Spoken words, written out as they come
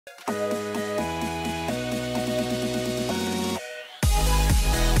Hey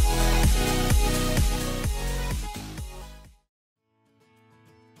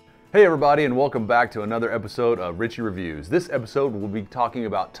everybody, and welcome back to another episode of Richie Reviews. This episode we'll be talking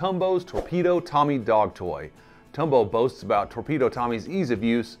about Tumbo's Torpedo Tommy dog toy. Tumbo boasts about Torpedo Tommy's ease of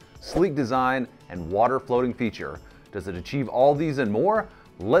use, sleek design, and water floating feature. Does it achieve all these and more?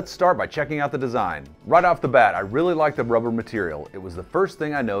 Let's start by checking out the design. Right off the bat, I really like the rubber material. It was the first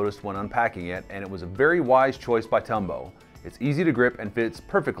thing I noticed when unpacking it, and it was a very wise choice by Tumbo. It's easy to grip and fits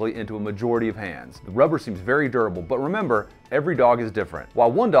perfectly into a majority of hands. The rubber seems very durable, but remember, every dog is different.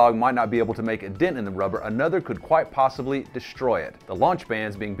 While one dog might not be able to make a dent in the rubber, another could quite possibly destroy it. The launch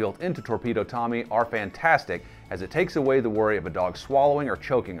bands being built into Torpedo Tommy are fantastic, as it takes away the worry of a dog swallowing or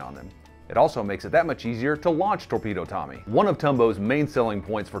choking on them. It also makes it that much easier to launch Torpedo Tommy. One of Tumbo's main selling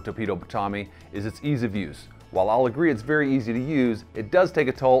points for Torpedo Tommy is its ease of use. While I'll agree it's very easy to use, it does take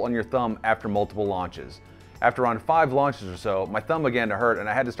a toll on your thumb after multiple launches. After around 5 launches or so, my thumb began to hurt and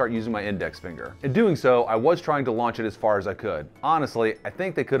I had to start using my index finger. In doing so, I was trying to launch it as far as I could. Honestly, I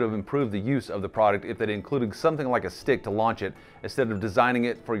think they could have improved the use of the product if they'd included something like a stick to launch it instead of designing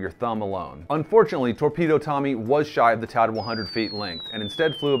it for your thumb alone. Unfortunately, Torpedo Tommy was shy of the touted 100 feet length and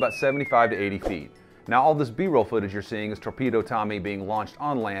instead flew about 75 to 80 feet. Now all this B-roll footage you're seeing is Torpedo Tommy being launched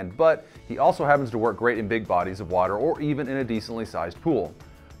on land, but he also happens to work great in big bodies of water or even in a decently sized pool.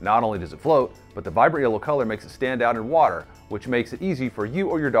 Not only does it float, but the vibrant yellow color makes it stand out in water, which makes it easy for you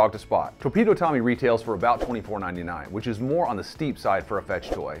or your dog to spot. Torpedo Tommy retails for about $24.99, which is more on the steep side for a fetch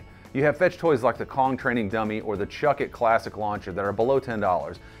toy. You have fetch toys like the Kong Training Dummy or the Chuck It Classic Launcher that are below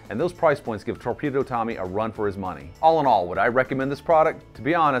 $10, and those price points give Torpedo Tommy a run for his money. All in all, would I recommend this product? To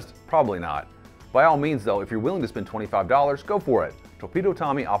be honest, probably not. By all means though, if you're willing to spend $25, go for it. Torpedo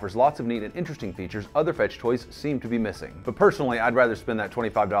Tommy offers lots of neat and interesting features other fetch toys seem to be missing. But personally, I'd rather spend that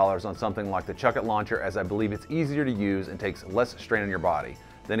 $25 on something like the Chuck It Launcher, as I believe it's easier to use and takes less strain on your body.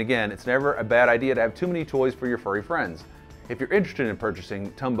 Then again, it's never a bad idea to have too many toys for your furry friends. If you're interested in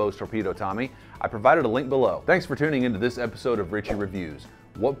purchasing Tumbo's Torpedo Tommy, I provided a link below. Thanks for tuning into this episode of Richie Reviews.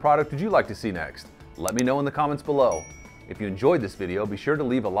 What product would you like to see next? Let me know in the comments below. If you enjoyed this video, be sure to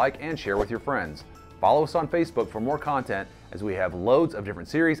leave a like and share with your friends. Follow us on Facebook for more content, as we have loads of different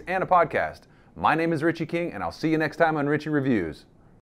series and a podcast. My name is Richie King, and I'll see you next time on Richie Reviews.